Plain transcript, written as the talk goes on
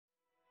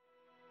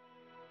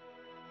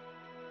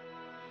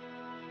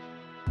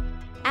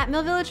At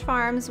Mill Village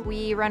Farms,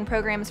 we run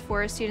programs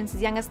for students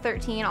as young as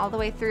 13 all the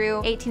way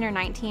through 18 or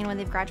 19 when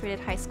they've graduated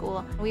high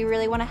school. We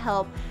really want to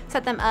help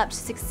set them up to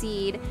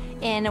succeed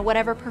in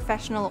whatever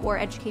professional or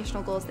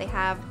educational goals they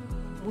have.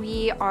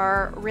 We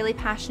are really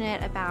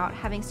passionate about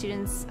having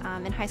students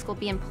in high school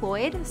be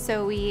employed,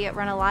 so we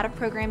run a lot of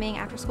programming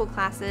after school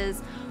classes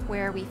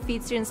where we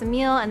feed students a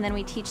meal and then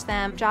we teach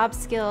them job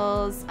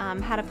skills,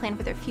 how to plan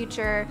for their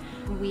future.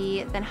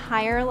 We then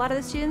hire a lot of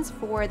the students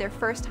for their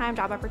first time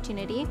job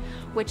opportunity,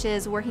 which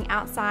is working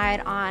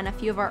outside on a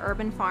few of our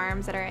urban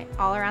farms that are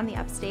all around the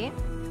upstate.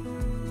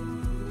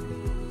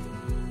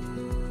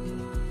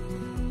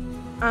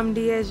 I'm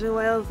Deasia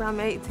Wells, I'm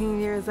 18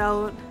 years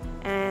old,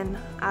 and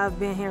I've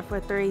been here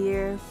for 3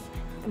 years.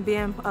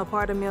 Being a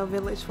part of Mill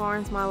Village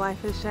Farms, my life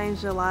has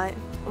changed a lot.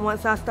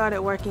 Once I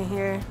started working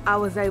here, I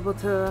was able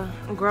to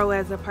grow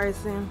as a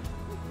person.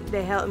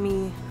 They helped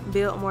me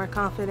build more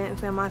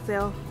confidence in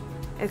myself.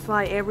 It's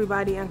like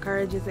everybody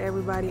encourages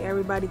everybody,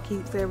 everybody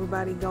keeps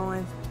everybody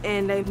going,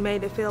 and they've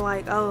made it feel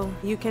like, oh,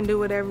 you can do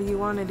whatever you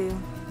want to do.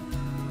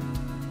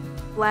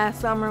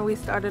 Last summer we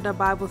started a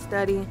Bible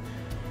study,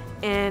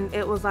 and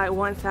it was like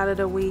once out of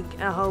the week,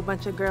 a whole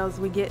bunch of girls,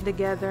 we get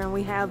together and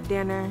we have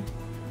dinner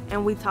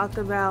and we talk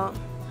about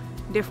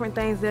different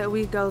things that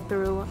we go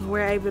through.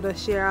 We're able to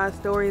share our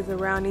stories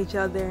around each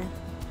other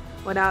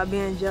without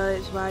being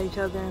judged by each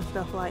other and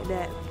stuff like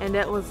that. And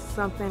that was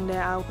something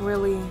that I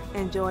really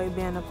enjoyed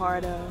being a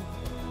part of.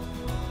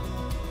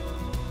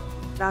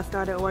 I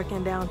started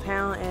working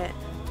downtown at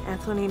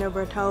Antonina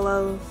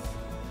Bertolo's,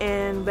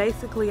 and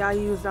basically I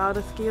used all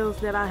the skills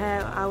that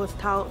I was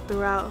taught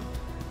throughout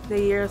the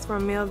years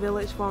from Mill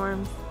Village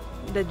Farms.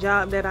 The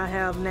job that I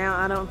have now,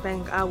 I don't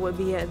think I would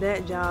be at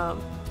that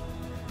job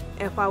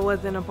if I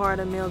wasn't a part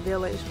of Mill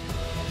Village.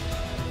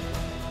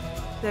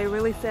 They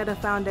really set a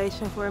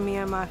foundation for me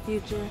and my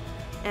future,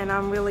 and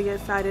I'm really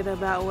excited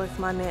about what's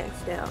my next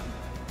step.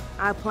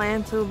 I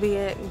plan to be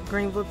at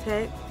Greenville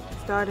Tech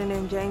starting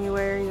in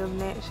January of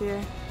next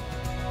year.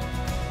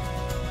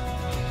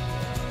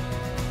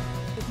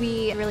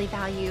 We really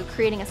value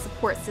creating a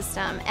support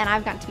system, and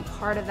I've gotten to be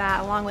part of that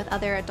along with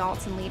other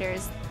adults and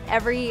leaders.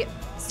 Every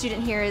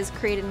student here is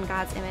created in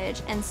God's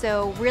image, and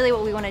so really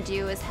what we want to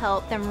do is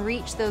help them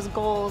reach those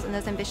goals and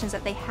those ambitions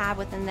that they have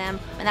within them,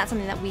 and that's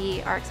something that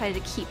we are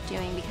excited to keep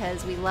doing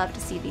because we love to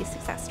see these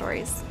success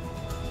stories.